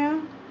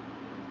area.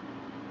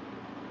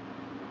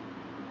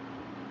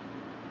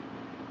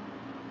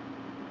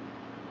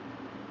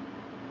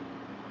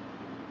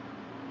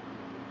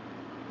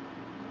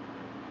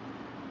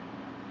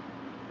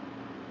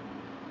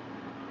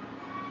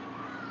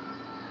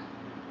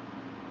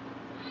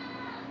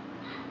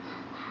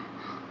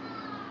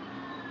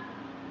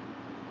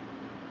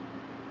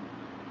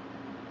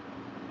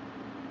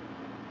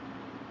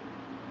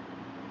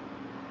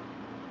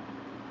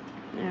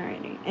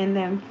 Alrighty, and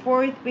then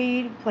fourth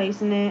bead,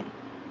 placing it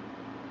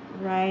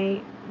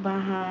right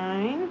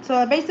behind.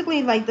 So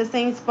basically like the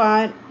same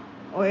spot,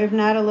 or if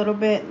not a little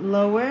bit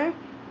lower,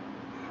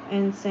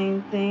 and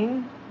same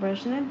thing,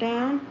 brushing it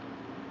down.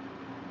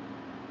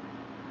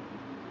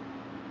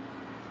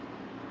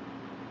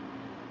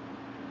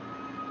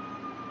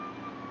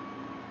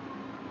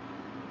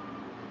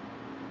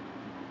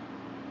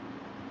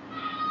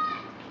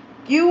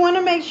 You want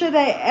to make sure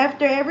that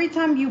after every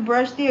time you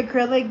brush the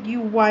acrylic, you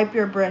wipe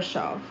your brush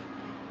off,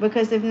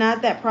 because if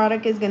not, that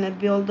product is going to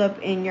build up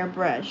in your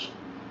brush.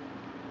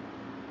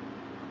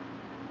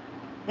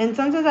 And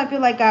sometimes I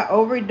feel like I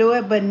overdo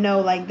it, but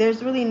no, like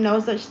there's really no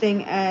such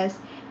thing as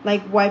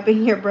like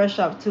wiping your brush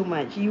off too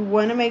much. You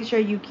want to make sure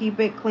you keep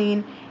it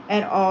clean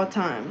at all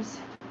times.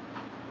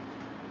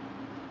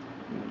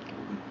 Okay.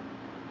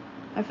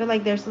 I feel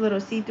like there's a little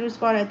see-through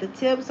spot at the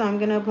tip, so I'm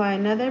going to apply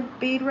another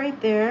bead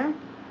right there.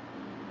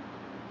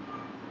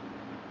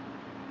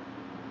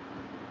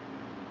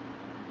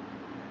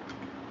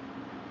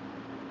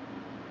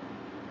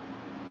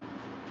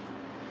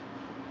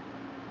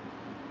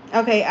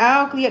 Okay,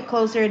 I'll get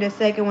closer the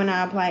second when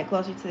I apply it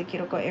closer to the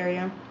cuticle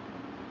area.